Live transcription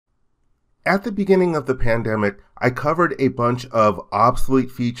At the beginning of the pandemic, I covered a bunch of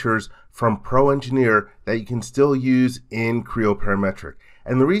obsolete features from Pro Engineer that you can still use in Creo Parametric.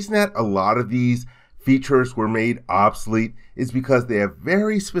 And the reason that a lot of these features were made obsolete is because they have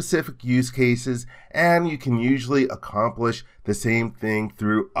very specific use cases and you can usually accomplish the same thing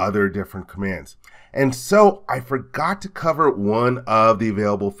through other different commands. And so I forgot to cover one of the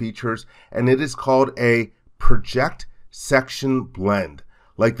available features, and it is called a project section blend.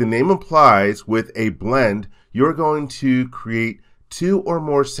 Like the name implies, with a blend, you're going to create two or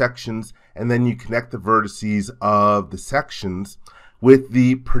more sections and then you connect the vertices of the sections. With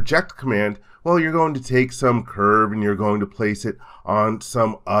the project command, well, you're going to take some curve and you're going to place it on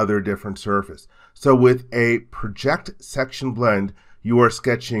some other different surface. So with a project section blend, you are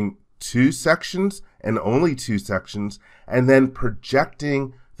sketching two sections and only two sections, and then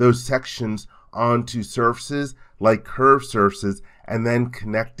projecting those sections onto surfaces like curved surfaces and then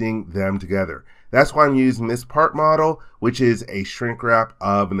connecting them together. That's why I'm using this part model, which is a shrink wrap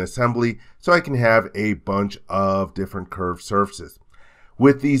of an assembly, so I can have a bunch of different curved surfaces.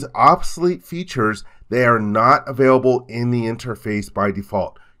 With these obsolete features, they are not available in the interface by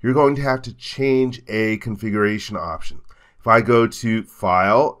default. You're going to have to change a configuration option. If I go to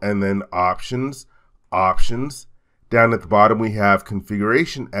File and then Options, down at the bottom we have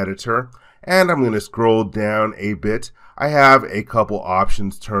Configuration Editor, and I'm going to scroll down a bit. I have a couple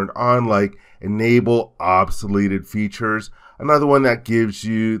options turned on, like Enable Obsoleted Features. Another one that gives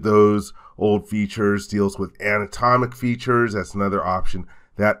you those old features deals with anatomic features. That's another option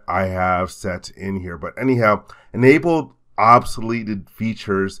that I have set in here. But anyhow, Enable Obsoleted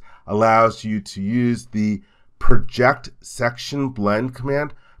Features allows you to use the project section blend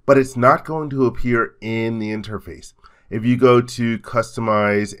command, but it's not going to appear in the interface. If you go to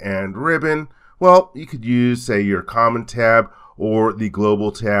Customize and Ribbon, well, you could use, say, your Common tab or the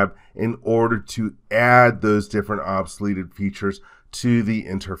Global tab in order to add those different obsoleted features to the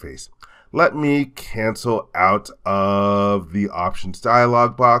interface. Let me cancel out of the Options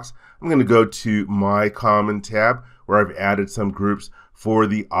dialog box. I'm going to go to My Common tab, where I've added some groups for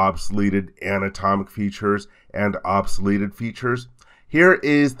the obsoleted anatomic features and obsoleted features. Here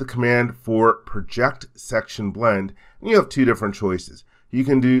is the command for project section blend, and you have two different choices. You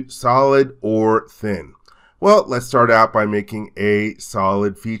can do solid or thin. Well, let's start out by making a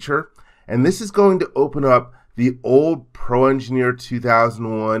solid feature, and this is going to open up the old Pro Engineer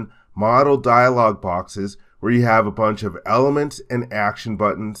 2001 model dialog boxes where you have a bunch of elements and action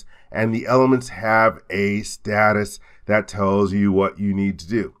buttons, and the elements have a status that tells you what you need to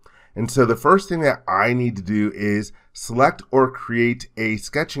do. And so the first thing that I need to do is select or create a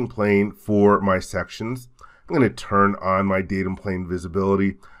sketching plane for my sections. I'm going to turn on my datum plane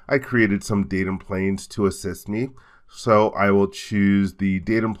visibility. I created some datum planes to assist me, so I will choose the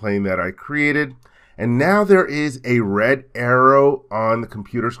datum plane that I created. And now there is a red arrow on the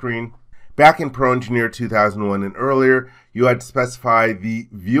computer screen. Back in Pro Engineer 2001 and earlier, you had to specify the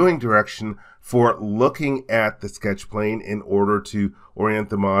viewing direction for looking at the sketch plane in order to orient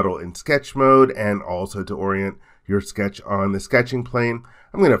the model in sketch mode and also to orient your sketch on the sketching plane.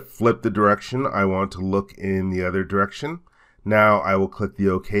 I'm going to flip the direction. I want to look in the other direction. Now I will click the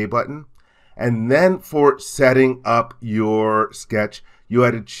OK button. And then for setting up your sketch, you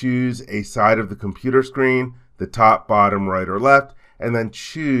had to choose a side of the computer screen, the top, bottom, right, or left, and then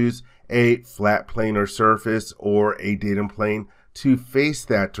choose a flat plane or surface or a datum plane to face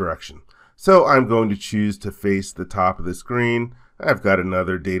that direction. So I'm going to choose to face the top of the screen. I've got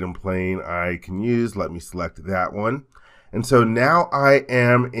another datum plane I can use. Let me select that one. And so now I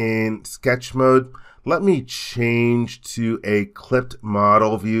am in sketch mode. Let me change to a clipped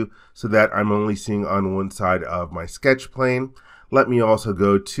model view so that I'm only seeing on one side of my sketch plane. Let me also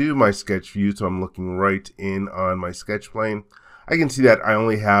go to my sketch view so I'm looking right in on my sketch plane. I can see that I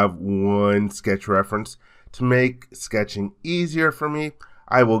only have one sketch reference. To make sketching easier for me,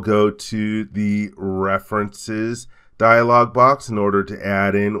 I will go to the References dialog box in order to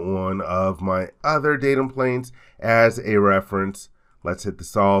add in one of my other datum planes as a reference. Let's hit the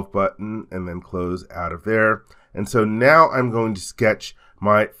Solve button and then close out of there. And so now I'm going to sketch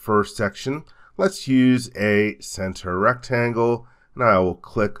my first section. Let's use a center rectangle, and I will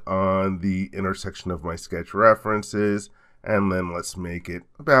click on the intersection of my sketch references, and then let's make it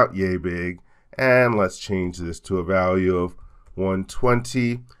about yay big, and let's change this to a value of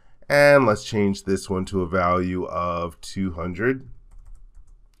 120, and let's change this one to a value of 200.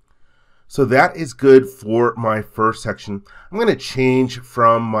 So that is good for my first section. I'm going to change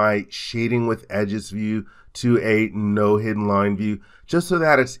from my shading with edges view to a no hidden line view, just so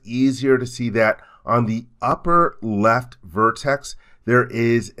that it's easier to see that on the upper left vertex, there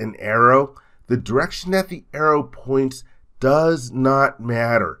is an arrow. The direction that the arrow points does not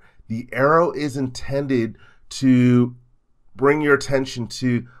matter. The arrow is intended to bring your attention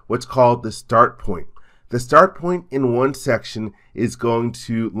to what's called the start point. The start point in one section is going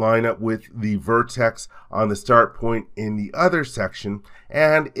to line up with the vertex on the start point in the other section,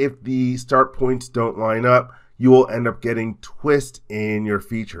 and if the start points don't line up, you will end up getting twist in your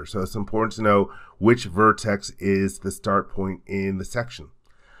feature. So it's important to know which vertex is the start point in the section.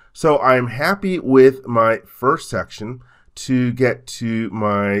 So I'm happy with my first section. To get to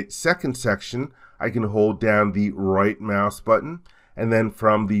my second section, I can hold down the right mouse button, and then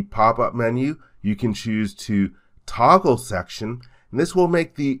from the pop-up menu, you can choose to toggle section, and this will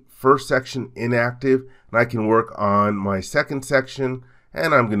make the first section inactive, and I can work on my second section,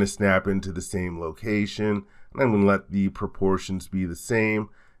 and I'm going to snap into the same location, and I'm going to let the proportions be the same,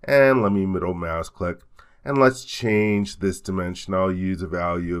 and let me middle mouse click, and let's change this dimension. I'll use a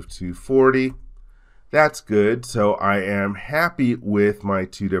value of 240. That's good, so I am happy with my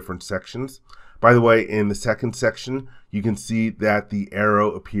two different sections. By the way, in the second section, you can see that the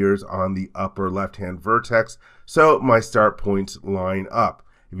arrow appears on the upper left-hand vertex, so my start points line up.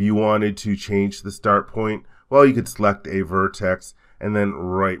 If you wanted to change the start point, well, you could select a vertex and then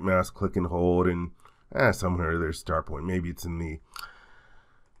right mouse click and hold, and somewhere there's start point. Maybe it's in the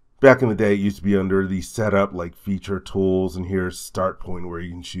back in the day, it used to be under the setup, like feature tools, and here's start point where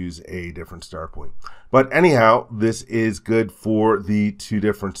you can choose a different start point. But anyhow, this is good for the two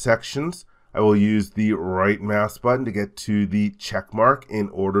different sections. I will use the right mouse button to get to the check mark in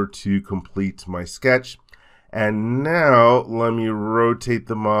order to complete my sketch. And now let me rotate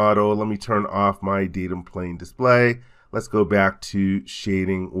the model. Let me turn off my datum plane display. Let's go back to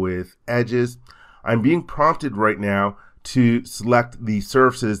shading with edges. I'm being prompted right now to select the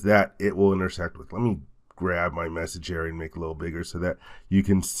surfaces that it will intersect with. Let me grab my message area and make it a little bigger so that you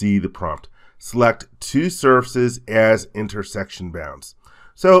can see the prompt. Select two surfaces as intersection bounds.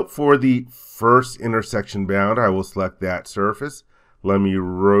 So for the first intersection bound, I will select that surface. Let me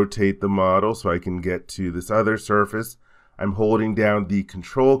rotate the model so I can get to this other surface. I'm holding down the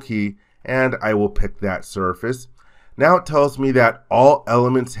control key and I will pick that surface. Now it tells me that all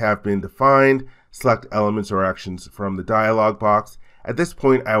elements have been defined. Select elements or actions from the dialog box. At this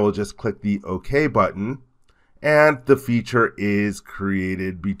point, I will just click the OK button, and the feature is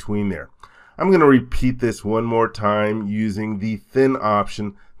created between there. I'm going to repeat this one more time using the thin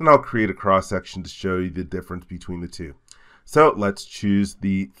option, and I'll create a cross section to show you the difference between the two. So let's choose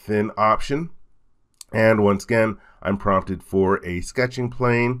the thin option, and once again, I'm prompted for a sketching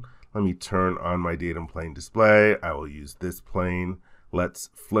plane. Let me turn on my datum plane display. I will use this plane. Let's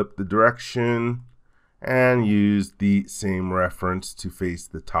flip the direction and use the same reference to face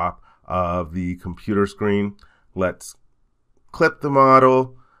the top of the computer screen. Let's clip the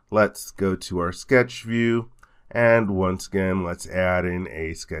model. Let's go to our sketch view. And once again, let's add in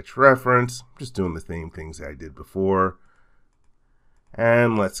a sketch reference. I'm just doing the same things I did before.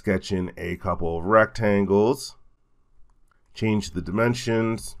 And let's sketch in a couple of rectangles. Change the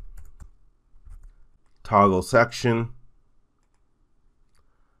dimensions. Toggle section.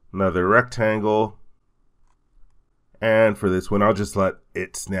 Another rectangle, and for this one I'll just let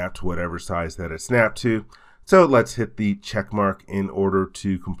it snap to whatever size that it snapped to. So let's hit the check mark in order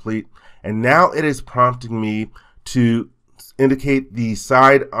to complete, and now it is prompting me to indicate the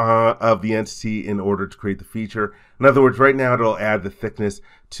side of the entity in order to create the feature. In other words, right now it'll add the thickness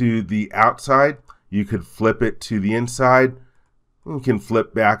to the outside. You could flip it to the inside. You can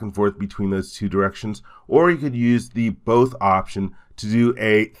flip back and forth between those two directions, or you could use the both option to do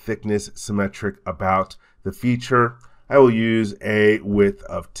a thickness symmetric about the feature. I will use a width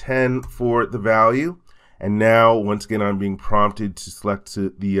of 10 for the value. And now, once again, I'm being prompted to select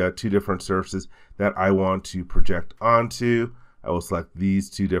the two different surfaces that I want to project onto. I will select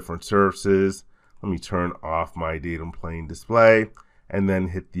these two different surfaces. Let me turn off my datum plane display and then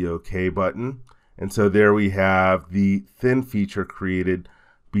hit the OK button. And so there we have the thin feature created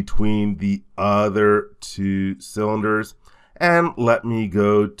between the other two cylinders. And let me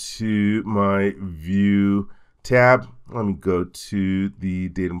go to my View tab. Let me go to the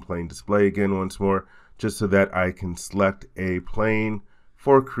datum plane display again once more, just so that I can select a plane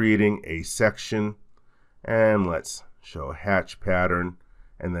for creating a section. And let's show a hatch pattern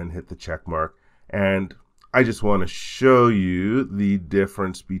and then hit the check mark. And I just want to show you the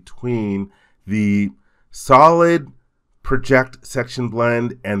difference between the solid project section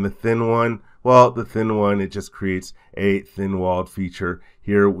blend and the thin one. Well, the thin one, it just creates a thin walled feature.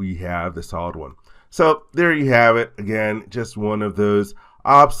 Here we have the solid one. So there you have it. Again, just one of those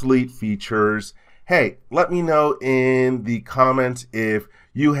obsolete features. hey, let me know in the comments if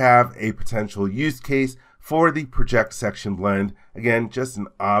you have a potential use case for the project section blend. Again, just an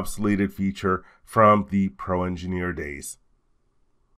obsoleted feature from the Pro Engineer days.